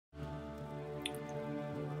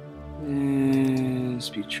And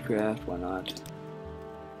speechcraft, why not?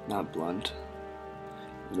 Not blunt.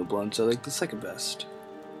 The blunts are like the second best.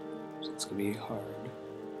 So it's gonna be hard.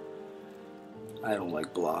 I don't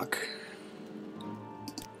like block.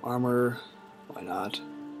 Armor, why not?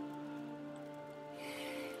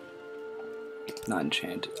 Not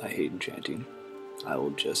enchant. I hate enchanting. I will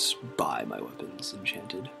just buy my weapons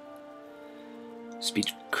enchanted.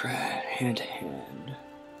 Speechcraft, hand to hand.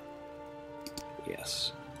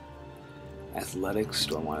 Yes. Athletics,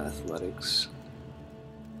 do I want athletics?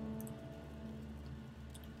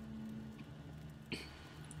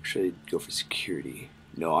 Should I go for security?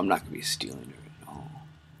 No, I'm not going to be stealing it at all.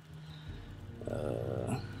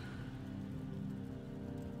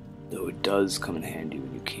 Though it does come in handy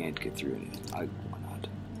when you can't get through anything. Why not?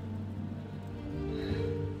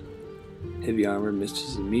 Heavy armor,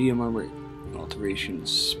 mysticism, medium armor, alteration,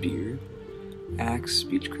 spear, axe,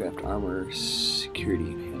 speechcraft, armor,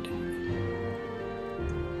 security, and hand to hand.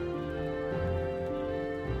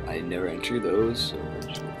 I never enter those, so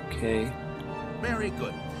it's okay. Very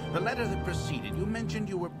good. The letter that preceded, you mentioned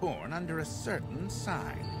you were born under a certain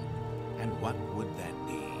sign. And what would that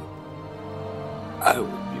be? I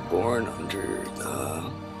would be born under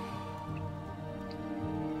the...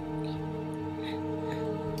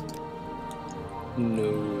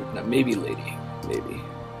 No, not maybe lady. Maybe.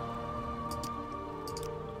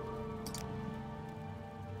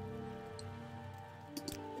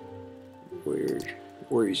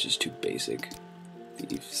 Warrior's just too basic.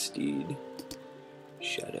 Thief, steed,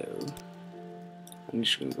 shadow. I'm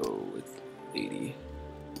just gonna go with 80.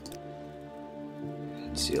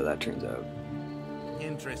 Let's see how that turns out.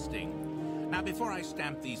 Interesting. Now, before I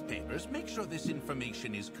stamp these papers, make sure this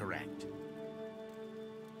information is correct.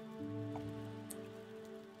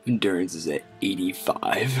 Endurance is at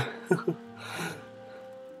 85.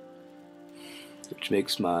 Which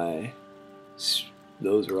makes my...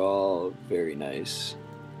 Those are all very nice.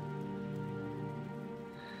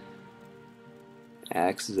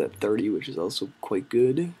 Axe is at 30, which is also quite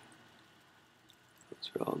good. Those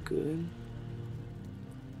are all good.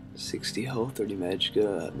 60 health, 30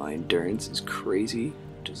 magicka. My endurance is crazy,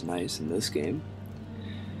 which is nice in this game.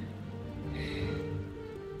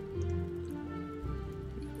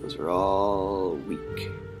 Those are all weak,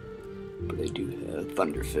 but I do have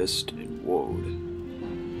Thunder Fist and Woad.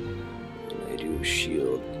 And I do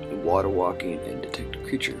Shield, and Water Walking, and Detect a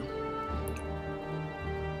Creature.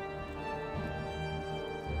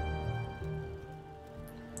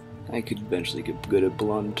 I could eventually get good at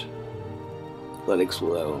Blunt. Athletics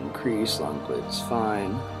will increase, Long Blade is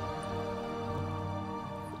fine.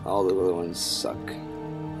 All the other ones suck.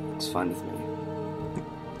 It's fine with me.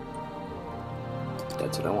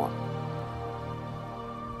 That's what I want.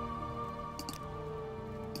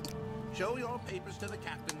 Show your papers to the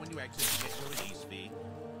captain when you exit to get your release fee.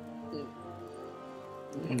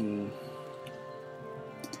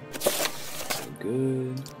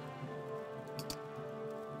 Good.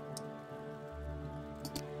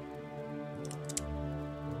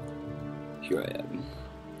 Here I am.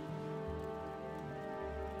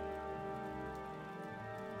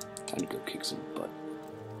 Time to go kick some butt.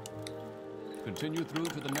 Continue through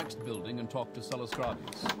to the next building and talk to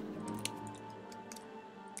Salastrades.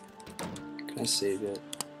 Can I save it?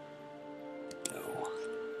 No.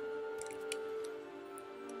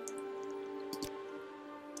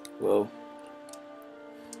 Well,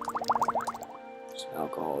 some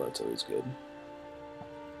alcohol, that's always good.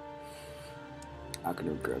 Not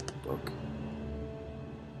gonna grab the book.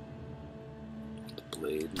 The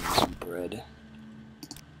blade and some bread.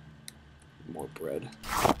 More bread.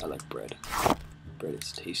 I like bread. Bread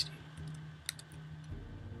is tasty.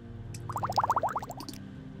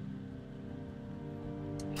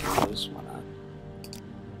 Those, why not?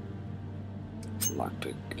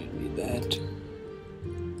 Lockpick, gonna need that.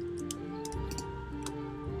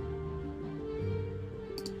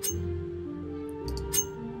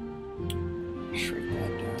 Shrink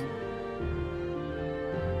that down.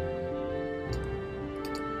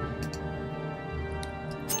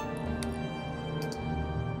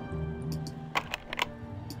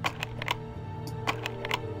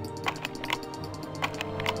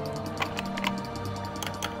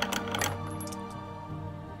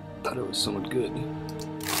 Thought it was somewhat good.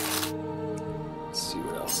 Let's see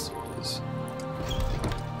what else there is.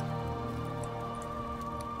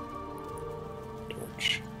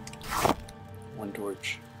 Torch. One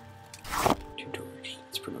torch. Two torch.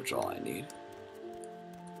 That's pretty much all I need.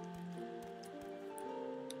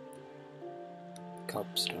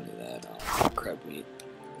 Cups, don't do that. Oh, crab meat.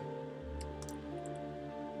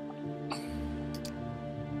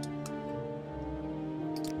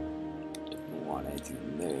 Anything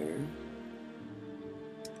in there?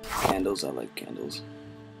 Candles, I like candles.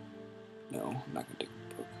 No, I'm not gonna take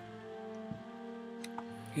a book.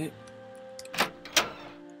 Okay.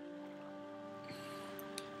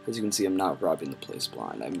 As you can see, I'm not robbing the place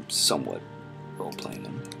blind. I'm somewhat role-playing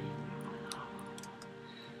them.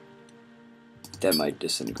 That might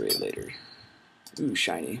disintegrate later. Ooh,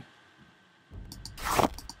 shiny.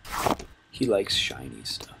 He likes shiny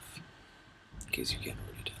stuff. In case you can't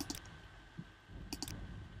already tell.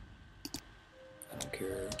 I don't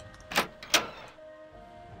care.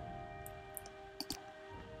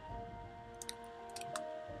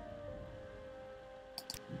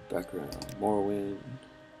 Background, Morrowind.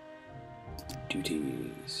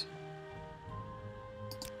 Duties.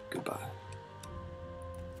 Goodbye.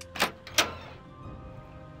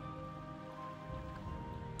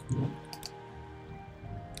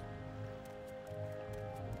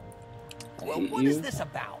 Well, what is this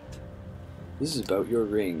about? This is about your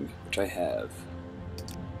ring, which I have.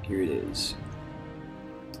 Here it is.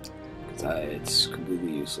 It's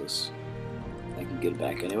completely useless. I can get it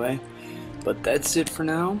back anyway. But that's it for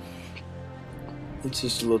now. It's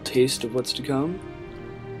just a little taste of what's to come.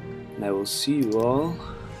 And I will see you all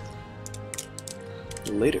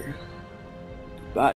later.